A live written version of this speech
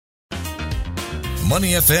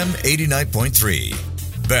Money FM 89.3.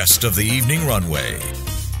 Best of the evening runway.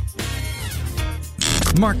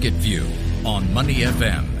 Market View on Money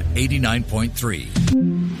FM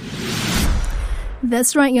 89.3.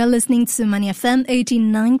 That's right, you're listening to Money FM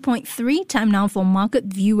 89.3. Time now for Market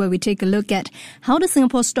View, where we take a look at how the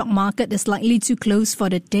Singapore stock market is likely to close for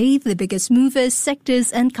the day, the biggest movers,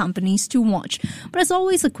 sectors and companies to watch. But as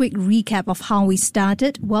always, a quick recap of how we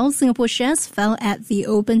started. Well, Singapore shares fell at the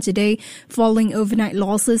open today following overnight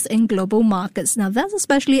losses in global markets. Now, that's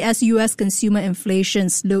especially as US consumer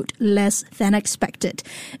inflation slowed less than expected.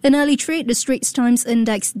 In early trade, the Straits Times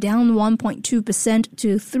Index down 1.2%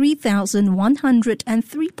 to 3,103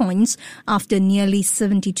 points after nearly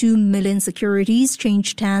 72 million securities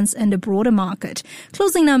changed hands in the broader market.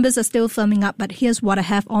 Closing numbers are still firming up, but here's what I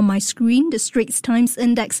have on my screen. The Straits Times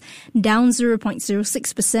Index down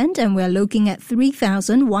 0.06%, and we're looking at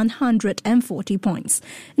 3,140 points.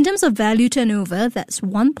 In terms of value turnover, that's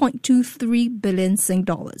 1.23 billion Sing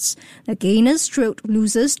dollars. The gainers trailed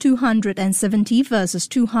losers 270 versus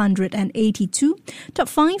 282. Top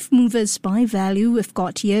 5 movers by value, we've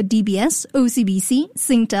got here DBS, OCBC,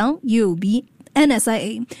 Singtel, UOB, and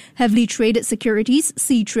SIA. Heavily traded securities,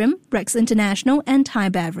 Seatrim, Rex International, and Thai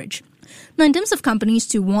Beverage. Now, in terms of companies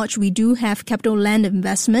to watch, we do have CapitaLand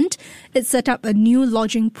Investment. It set up a new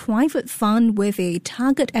lodging private fund with a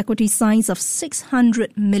target equity size of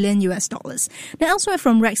 $600 million. Now, elsewhere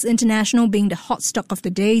from Rex International being the hot stock of the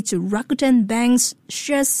day to Rakuten Bank's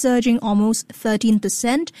shares surging almost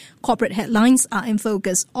 13%. Corporate headlines are in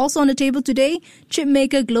focus. Also on the table today,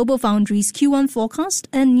 chipmaker GlobalFoundries Q1 forecast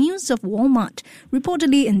and news of Walmart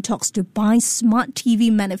reportedly in talks to buy smart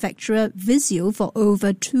TV manufacturer Vizio for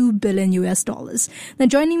over $2 billion. Now,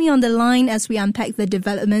 joining me on the line as we unpack the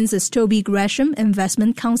developments is Toby Gresham,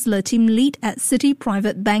 Investment Counselor Team Lead at Citi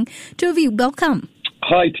Private Bank. Toby, welcome.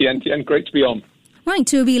 Hi, TNTN. Great to be on. Right,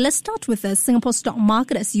 Toby, let's start with the Singapore stock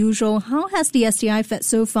market as usual. How has the STI fared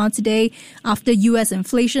so far today after US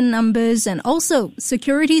inflation numbers and also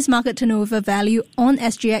securities market turnover value on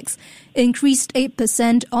SGX increased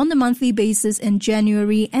 8% on the monthly basis in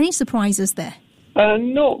January? Any surprises there?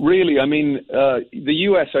 Not really. I mean, the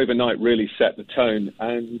US overnight really set the tone,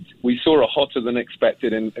 and we saw a hotter than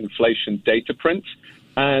expected inflation data print.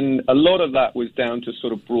 And a lot of that was down to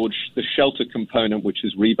sort of the shelter component, which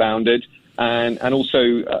has rebounded, and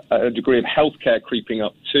also a degree of healthcare creeping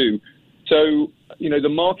up too. So, you know, the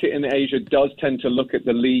market in Asia does tend to look at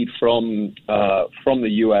the lead from the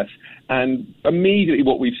US. And immediately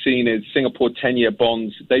what we've seen is Singapore 10-year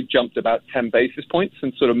bonds, they've jumped about 10 basis points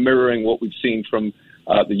and sort of mirroring what we've seen from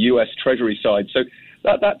the US Treasury side. So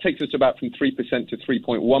that takes us about from 3% to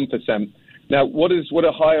 3.1%. Now, what do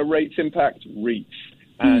higher rates impact? REITs.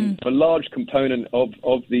 And a large component of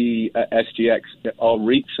the SGX are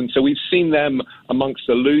REITs. And so we've seen them amongst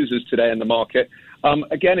the losers today in the market.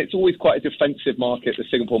 Again, it's always quite a defensive market, the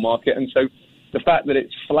Singapore market. And so the fact that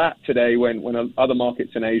it's flat today when other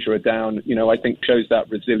markets in Asia are down, you know, I think shows that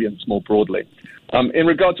resilience more broadly. In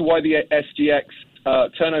regard to why the SGX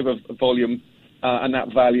turnover volume and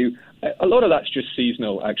that value, a lot of that's just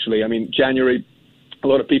seasonal, actually. I mean, January, a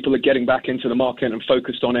lot of people are getting back into the market and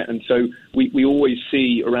focused on it. And so we always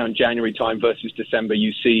see around January time versus December,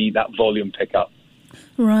 you see that volume pick up.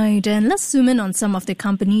 Right, and let's zoom in on some of the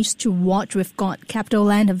companies to watch. We've got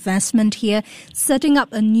CapitaLand Investment here, setting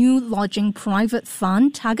up a new lodging private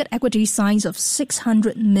fund, target equity size of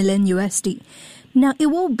 $600 million. Now, it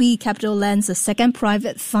will be CapitaLand's second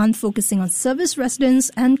private fund focusing on service residence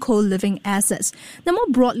and co-living assets. Now, more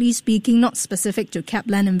broadly speaking, not specific to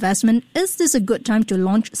CapitaLand Investment, is this a good time to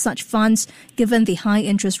launch such funds given the high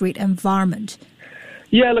interest rate environment?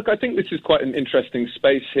 Yeah, look, I think this is quite an interesting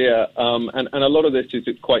space here, and a lot of this is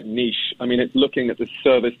quite niche. I mean, it's looking at the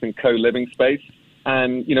service and co-living space,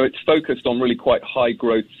 and, you know, it's focused on really quite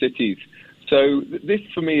high-growth cities. So this,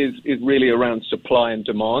 for me, is really around supply and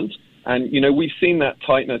demand. And, you know, we've seen that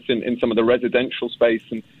tightness in some of the residential space,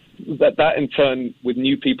 and that in turn, with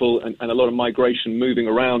new people and a lot of migration moving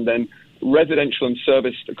around, then residential and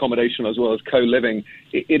serviced accommodation as well as co-living,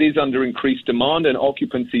 it is under increased demand, and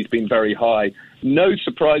occupancy has been very high. No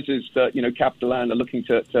surprises that, you know, CapitaLand are looking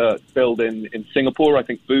to build in Singapore, I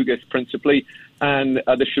think Bugis principally, and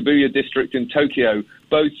the Shibuya district in Tokyo,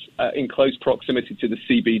 both in close proximity to the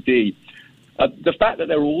CBD. The fact that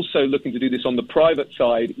they're also looking to do this on the private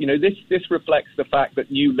side, you know, this reflects the fact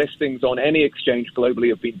that new listings on any exchange globally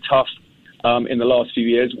have been tough in the last few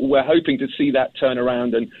years. We're hoping to see that turn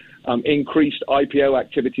around, and increased IPO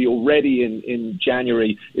activity already in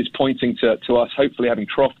January is pointing to us hopefully having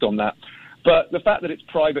troughed on that. But the fact that it's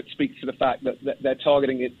private speaks to the fact that they're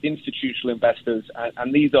targeting institutional investors,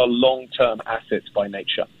 and these are long-term assets by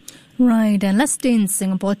nature. Right, and let's stay in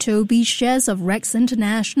Singapore. Toby, shares of Rex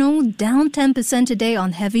International down 10% today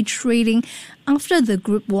on heavy trading after the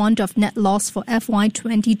group warned of net loss for FY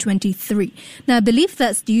 2023. Now, I believe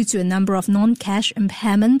that's due to a number of non-cash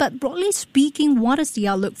impairment, but broadly speaking, what is the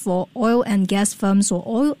outlook for oil and gas firms or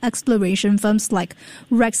oil exploration firms like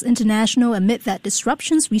Rex International amid that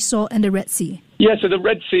disruptions we saw in the Red Sea? Yeah, so the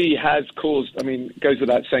Red Sea has caused, goes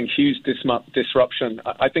without saying, huge disruption.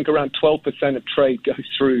 I think around 12% of trade goes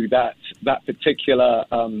through that particular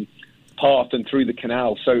path and through the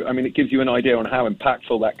canal. So, it gives you an idea on how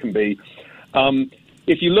impactful that can be.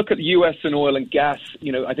 If you look at the U.S. and oil and gas,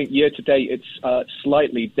 I think year to date it's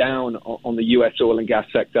slightly down on the U.S. oil and gas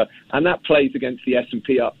sector, and that plays against the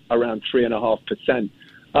S&P up around 3.5%.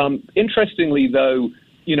 Interestingly, though,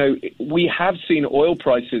 we have seen oil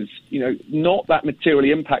prices, not that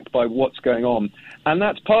materially impacted by what's going on. And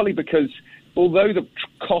that's partly because although the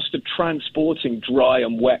cost of transporting dry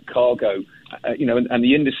and wet cargo, and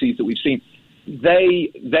the indices that we've seen,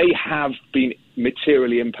 they have been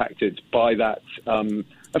materially impacted by that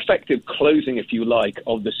effective closing, if you like,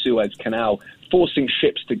 of the Suez Canal, forcing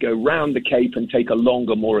ships to go round the Cape and take a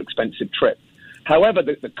longer, more expensive trip. However,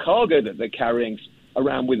 the cargo that they're carrying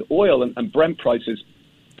around with oil and Brent prices,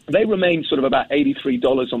 they remain sort of about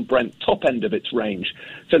 $83 on Brent, top end of its range.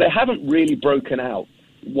 So they haven't really broken out.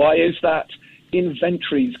 Why is that?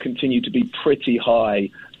 Inventories continue to be pretty high,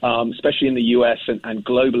 especially in the US and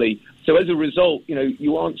globally. So as a result,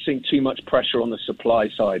 you aren't seeing too much pressure on the supply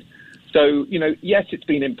side. So, yes, it's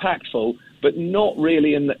been impactful, but not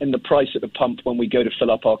really in the price at the pump when we go to fill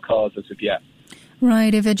up our cars as of yet.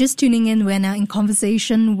 Right. If you're just tuning in, we're now in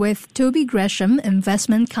conversation with Toby Gresham,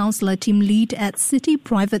 Investment Counselor Team Lead at Citi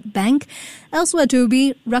Private Bank. Elsewhere,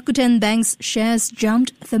 Toby, Rakuten Bank's shares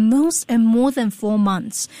jumped the most in more than 4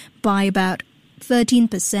 months by about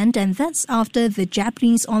 13%, and that's after the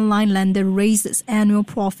Japanese online lender raised its annual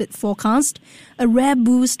profit forecast, a rare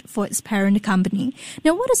boost for its parent company.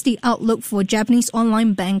 Now, what is the outlook for Japanese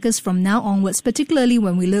online bankers from now onwards, particularly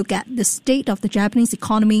when we look at the state of the Japanese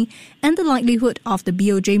economy and the likelihood of the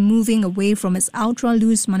BOJ moving away from its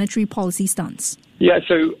ultra-loose monetary policy stance? Yeah,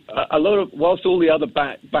 so whilst all the other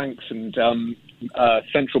banks and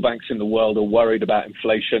central banks in the world are worried about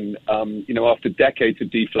inflation, after decades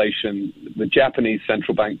of deflation, the Japanese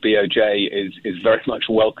central bank, BOJ, is very much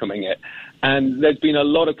welcoming it. And there's been a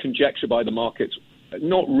lot of conjecture by the markets,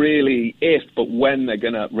 not really if, but when they're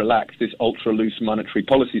going to relax this ultra-loose monetary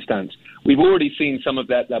policy stance. We've already seen some of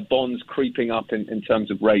their bonds creeping up in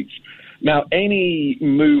terms of rates. Now, any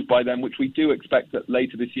move by them, which we do expect that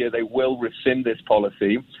later this year they will rescind this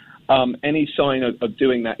policy, any sign of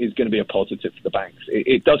doing that is going to be a positive for the banks.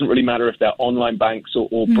 It doesn't really matter if they're online banks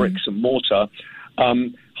or bricks and mortar.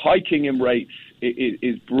 Hiking in rates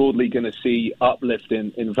is broadly going to see uplift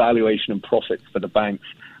in valuation and profits for the banks.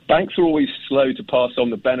 Banks are always slow to pass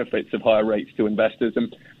on the benefits of higher rates to investors.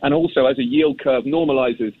 And also, as a yield curve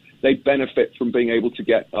normalizes, they benefit from being able to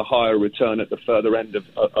get a higher return at the further end of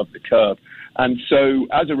the curve. And so,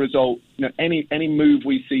 as a result, any move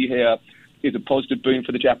we see here is a positive boon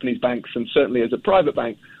for the Japanese banks, and certainly as a private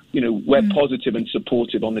bank, we're positive and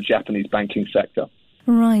supportive on the Japanese banking sector.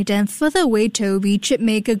 Right, and further away, Toby,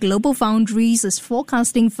 chipmaker GlobalFoundries is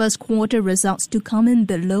forecasting first quarter results to come in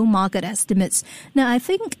below market estimates. Now, I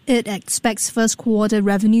think it expects first quarter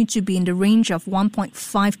revenue to be in the range of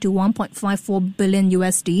 1.5 to 1.54 billion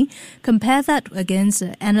USD. Compare that against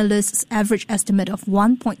analysts' average estimate of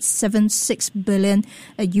 1.76 billion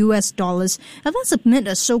US dollars. And that's amid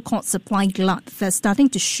a so-called supply glut that's starting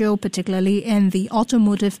to show, particularly in the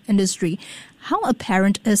automotive industry. How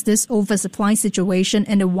apparent is this oversupply situation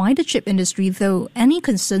in the wider chip industry, though? Any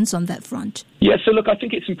concerns on that front? Yeah, so look, I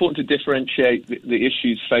think it's important to differentiate the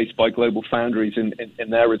issues faced by GlobalFoundries in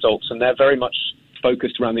their results, and they're very much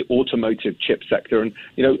focused around the automotive chip sector. And,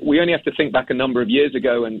 we only have to think back a number of years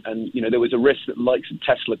ago, and there was a risk that the likes of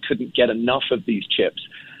Tesla couldn't get enough of these chips.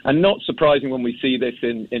 And not surprising when we see this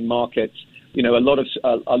in markets, a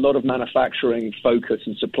lot of manufacturing focus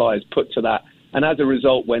and supply is put to that. And as a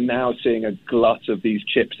result, we're now seeing a glut of these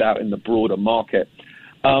chips out in the broader market.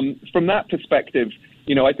 From that perspective,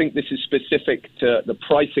 I think this is specific to the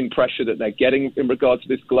pricing pressure that they're getting in regards to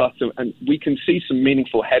this glut. And we can see some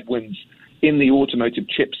meaningful headwinds in the automotive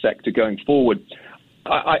chip sector going forward.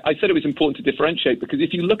 I said it was important to differentiate because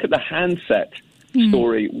if you look at the handset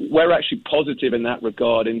story, we're actually positive in that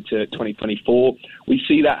regard into 2024. We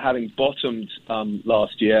see that having bottomed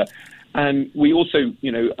last year. And we also,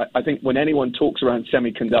 I think when anyone talks around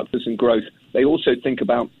semiconductors and growth, they also think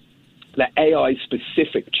about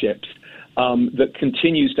AI-specific chips that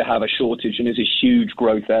continues to have a shortage and is a huge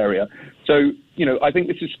growth area. So, I think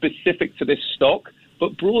this is specific to this stock,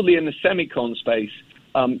 but broadly in the semicon space,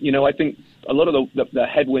 I think a lot of the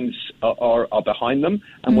headwinds are behind them,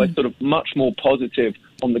 and we're sort of much more positive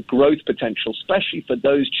on the growth potential, especially for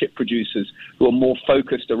those chip producers who are more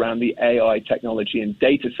focused around the AI technology and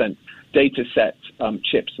data set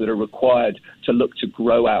chips that are required to look to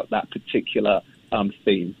grow out that particular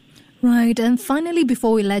theme. Right. And finally,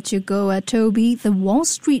 before we let you go, Toby, the Wall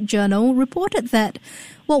Street Journal reported that,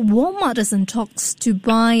 Walmart is in talks to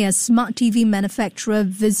buy a smart TV manufacturer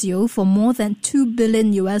Vizio for more than $2 billion.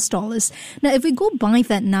 Now, if we go by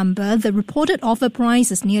that number, the reported offer price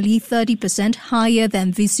is nearly 30% higher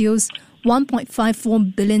than Vizio's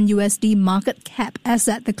 $1.54 billion market cap as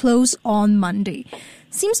at the close on Monday.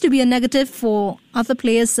 Seems to be a negative for other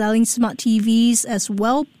players selling smart TVs as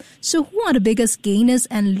well. So who are the biggest gainers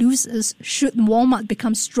and losers should Walmart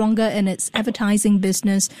become stronger in its advertising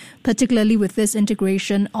business, particularly with this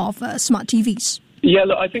integration of smart TVs? Yeah,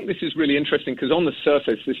 look, I think this is really interesting because on the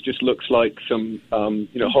surface, this just looks like some,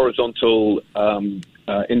 horizontal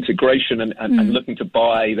integration and looking to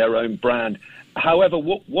buy their own brand. However,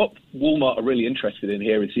 what Walmart are really interested in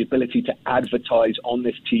here is the ability to advertise on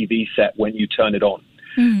this TV set when you turn it on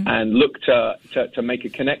and look to make a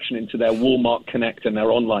connection into their Walmart Connect and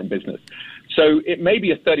their online business. So it may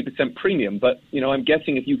be a 30% premium, but, I'm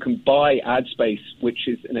guessing if you can buy ad space, which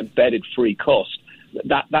is an embedded free cost,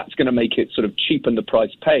 that's going to make it sort of cheapen the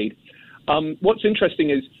price paid. What's interesting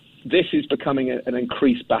is this is becoming an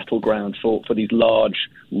increased battleground for these large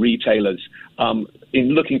retailers in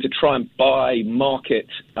looking to try and buy market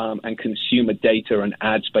and consumer data and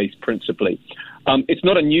ad space principally. It's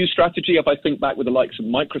not a new strategy. If I think back with the likes of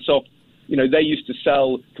Microsoft, they used to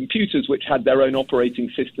sell computers which had their own operating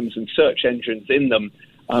systems and search engines in them.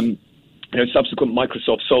 Subsequent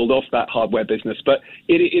Microsoft sold off that hardware business, but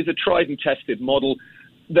it is a tried and tested model.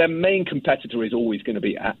 Their main competitor is always going to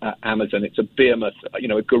be Amazon. It's a behemoth,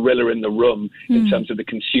 a gorilla in the room in terms of the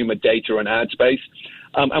consumer data and ad space.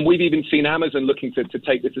 And we've even seen Amazon looking to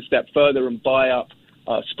take this a step further and buy up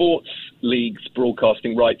sports leagues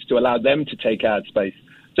broadcasting rights to allow them to take ad space.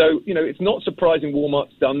 So, it's not surprising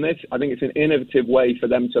Walmart's done this. I think it's an innovative way for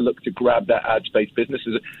them to look to grab that ad space business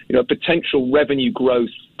as a potential revenue growth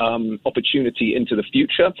opportunity into the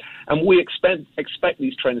future. And we expect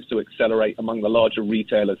these trends to accelerate among the larger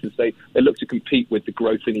retailers as they look to compete with the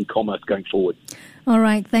growth in e-commerce going forward. All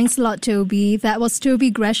right. Thanks a lot, Toby. That was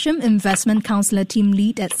Toby Gresham, Investment Counselor Team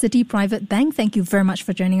Lead at Citi Private Bank. Thank you very much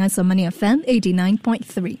for joining us on Money FM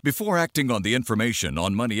 89.3. Before acting on the information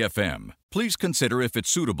on Money FM, please consider if it's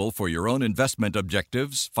suitable for your own investment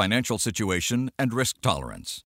objectives, financial situation, and risk tolerance.